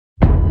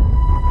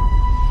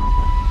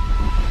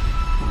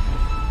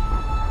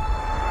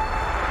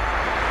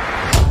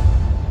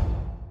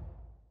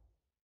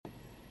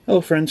Hello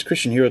friends,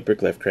 Christian here with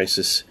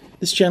BrickLifeCrisis.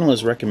 This channel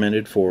is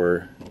recommended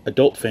for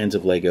adult fans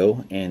of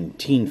LEGO and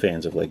teen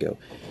fans of LEGO.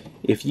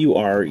 If you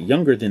are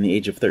younger than the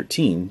age of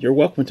 13, you're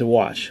welcome to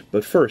watch,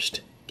 but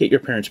first, get your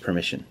parents'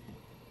 permission.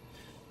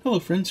 Hello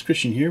friends,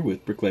 Christian here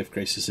with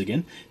BrickLifeCrisis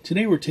again.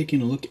 Today we're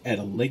taking a look at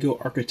a LEGO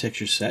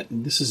architecture set.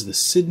 This is the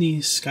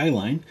Sydney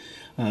Skyline.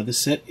 This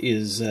set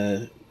is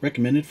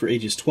recommended for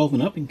ages 12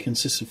 and up and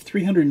consists of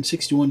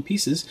 361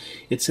 pieces.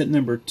 It's set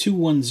number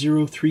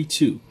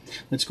 21032.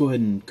 Let's go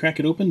ahead and crack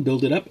it open,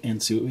 build it up,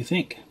 and see what we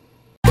think.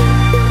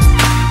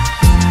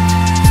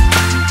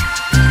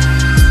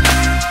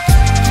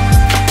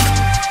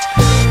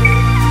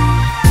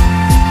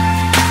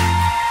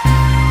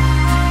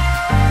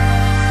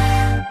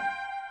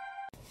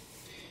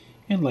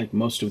 And like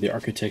most of the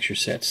architecture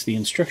sets, the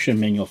instruction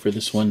manual for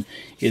this one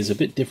is a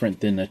bit different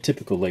than a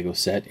typical LEGO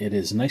set. It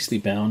is nicely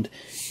bound,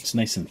 it's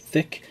nice and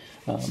thick,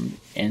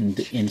 and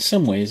in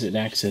some ways it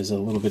acts as a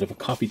little bit of a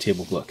coffee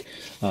table book.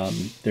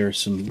 There's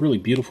some really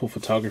beautiful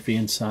photography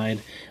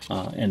inside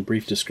and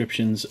brief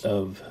descriptions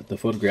of the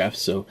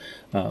photographs, so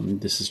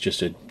this is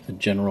just a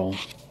general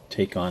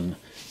take on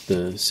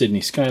the Sydney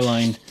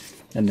Skyline,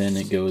 and then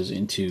it goes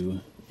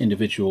into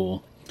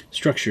individual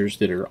structures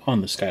that are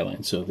on the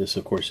skyline. So this,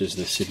 of course, is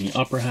the Sydney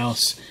Opera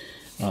House.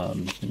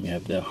 Then we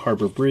have the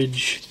Harbour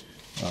Bridge,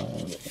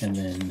 and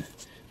then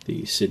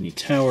the Sydney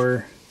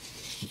Tower,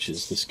 which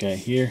is this guy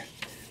here,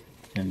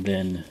 and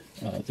then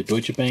the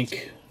Deutsche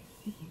Bank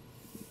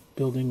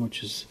building,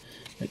 which is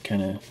that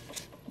kind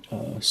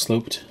of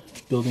sloped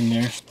building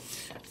there.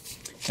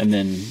 And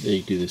then they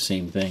do the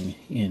same thing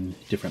in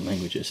different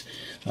languages.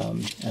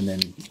 And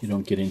then you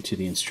don't get into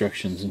the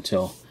instructions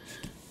until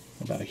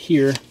about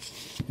here.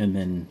 And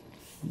then,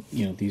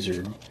 you know, these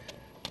are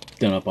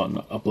done up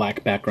on a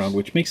black background,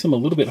 which makes them a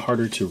little bit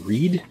harder to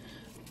read,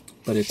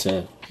 but it's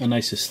a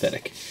nice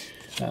aesthetic.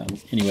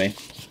 Anyway,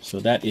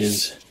 so that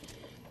is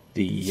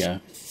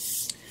the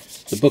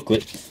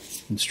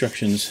booklet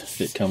instructions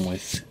that come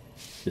with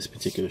this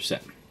particular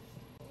set.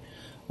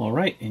 All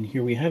right, and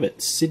here we have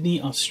it,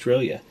 Sydney,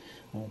 Australia.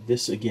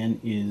 This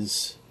again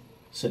is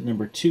set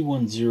number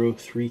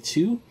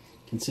 21032.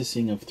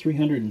 Consisting of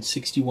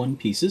 361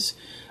 pieces.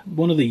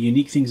 One of the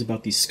unique things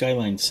about these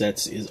Skyline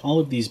sets is all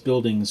of these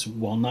buildings,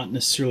 while not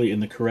necessarily in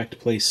the correct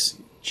place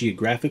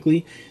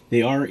geographically,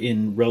 they are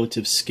in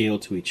relative scale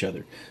to each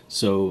other.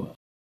 So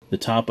the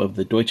top of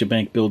the Deutsche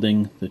Bank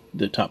building,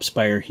 the top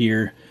spire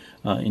here,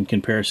 in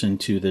comparison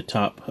to the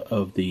top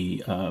of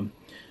the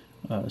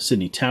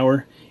Sydney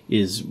Tower,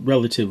 is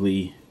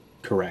relatively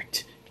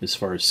correct as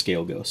far as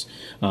scale goes.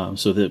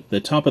 So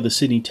the top of the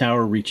Sydney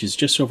Tower reaches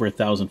just over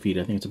 1,000 feet.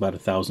 I think it's about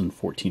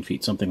 1,014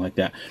 feet, something like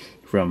that,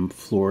 from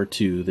floor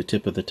to the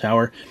tip of the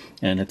tower,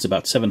 and it's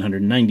about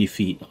 790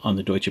 feet on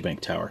the Deutsche Bank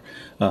Tower.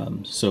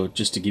 So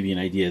just to give you an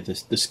idea,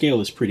 the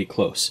scale is pretty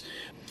close.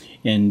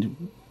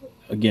 And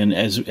again,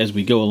 as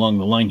we go along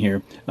the line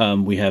here,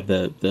 we have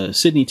the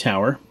Sydney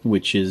Tower,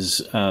 which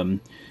is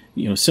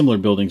similar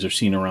buildings are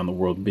seen around the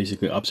world,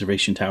 basically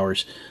observation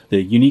towers.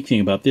 The unique thing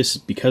about this,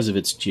 because of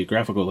its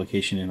geographical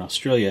location in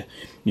Australia,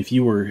 if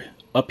you were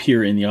up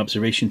here in the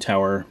observation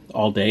tower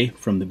all day,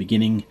 from the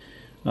beginning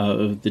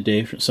of the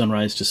day, from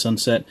sunrise to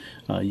sunset,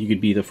 you could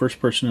be the first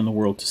person in the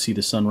world to see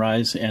the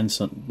sunrise and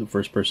the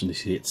first person to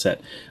see it set.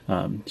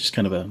 Just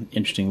kind of an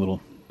interesting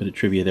little bit of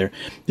trivia there.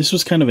 This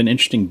was kind of an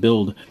interesting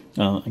build.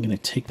 I'm going to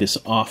take this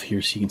off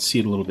here so you can see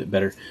it a little bit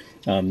better.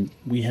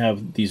 We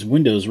have these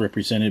windows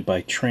represented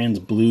by trans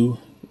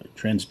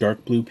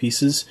dark blue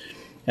pieces,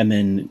 and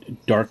then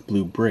dark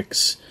blue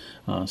bricks.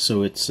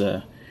 So it's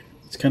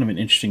kind of an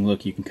interesting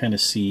look. You can kind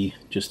of see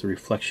just the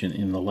reflection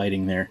in the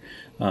lighting there.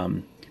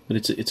 But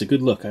it's a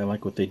good look. I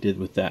like what they did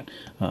with that.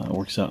 It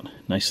works out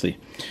nicely.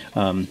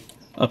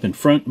 Up in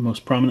front,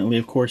 most prominently,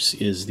 of course,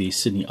 is the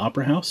Sydney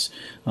Opera House.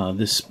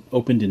 This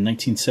opened in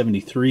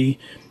 1973,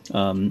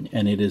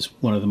 and it is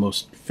one of the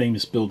most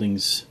famous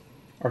buildings,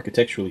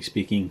 architecturally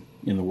speaking,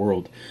 in the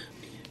world.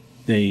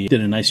 They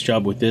did a nice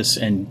job with this,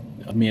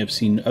 and I may have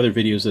seen other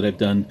videos that I've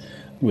done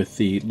with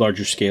the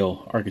larger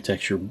scale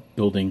architecture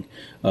building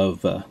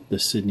of the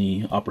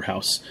Sydney Opera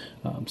House.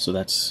 So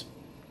that's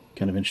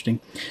kind of interesting.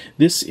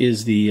 This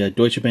is the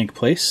Deutsche Bank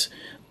Place.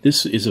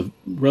 This is a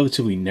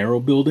relatively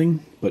narrow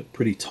building, but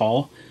pretty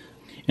tall,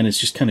 and it's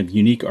just kind of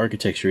unique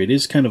architecture. It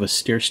is kind of a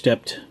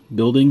stair-stepped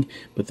building,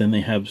 but then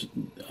they have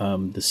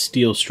the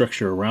steel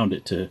structure around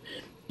it to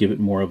give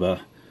it more of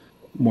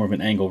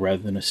an angle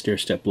rather than a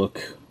stair-step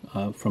look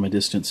from a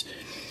distance.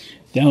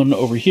 Down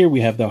over here we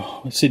have the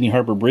Sydney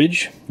Harbour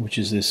Bridge, which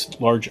is this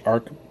large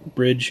arc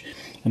bridge,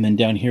 and then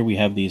down here we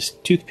have these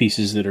tooth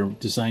pieces that are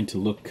designed to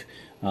look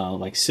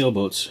like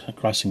sailboats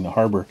crossing the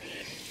harbor.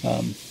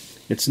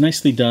 It's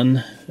nicely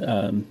done.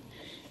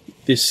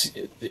 This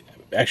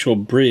actual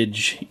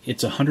bridge,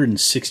 it's a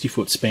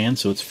 160-foot span,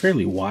 so it's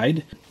fairly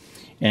wide,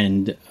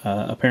 and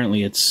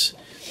apparently it's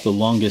the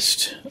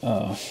longest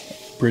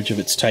bridge of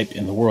its type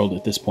in the world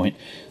at this point.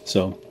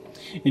 So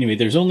anyway,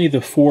 there's only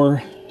the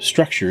 4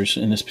 structures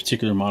in this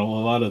particular model.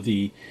 A lot of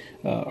the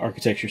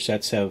architecture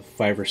sets have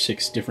 5 or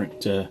 6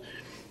 different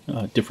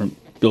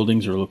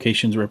buildings or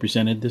locations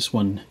represented. This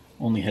one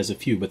only has a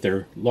few, but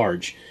they're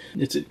large.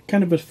 It's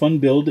kind of a fun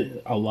build.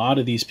 A lot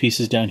of these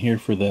pieces down here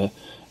for the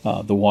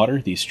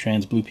water, these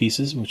trans blue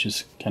pieces, which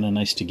is kind of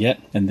nice to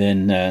get. And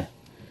then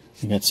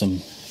we got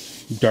some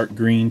dark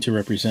green to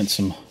represent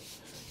some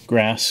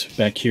grass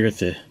back here at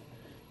the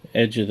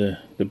edge of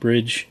the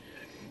bridge.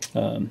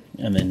 And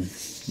then,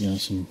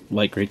 some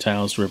light gray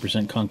tiles to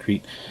represent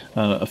concrete.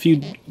 A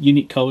few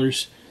unique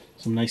colors,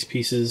 some nice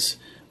pieces.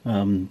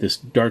 This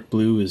dark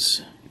blue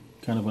is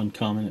kind of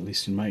uncommon, at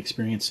least in my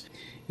experience.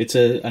 It's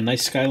a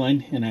nice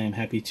Skyline, and I am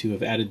happy to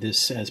have added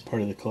this as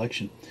part of the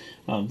collection.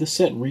 This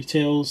set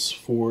retails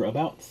for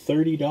about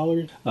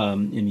 $30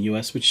 in the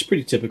US, which is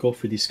pretty typical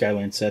for these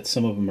Skyline sets.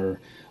 Some of them are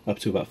up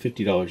to about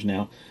 $50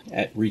 now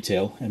at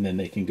retail, and then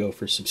they can go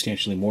for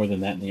substantially more than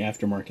that in the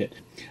aftermarket.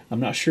 I'm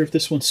not sure if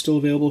this one's still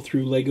available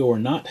through LEGO or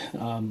not,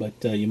 but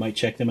you might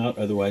check them out.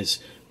 Otherwise,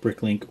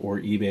 BrickLink or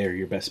eBay are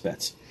your best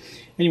bets.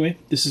 Anyway,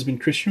 this has been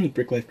Christian with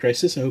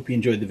BrickLifeCrisis. I hope you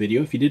enjoyed the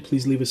video. If you did,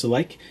 please leave us a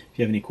like. If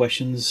you have any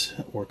questions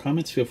or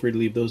comments, feel free to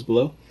leave those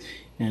below.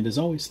 And as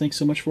always, thanks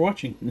so much for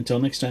watching. Until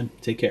next time,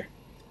 take care.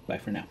 Bye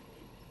for now.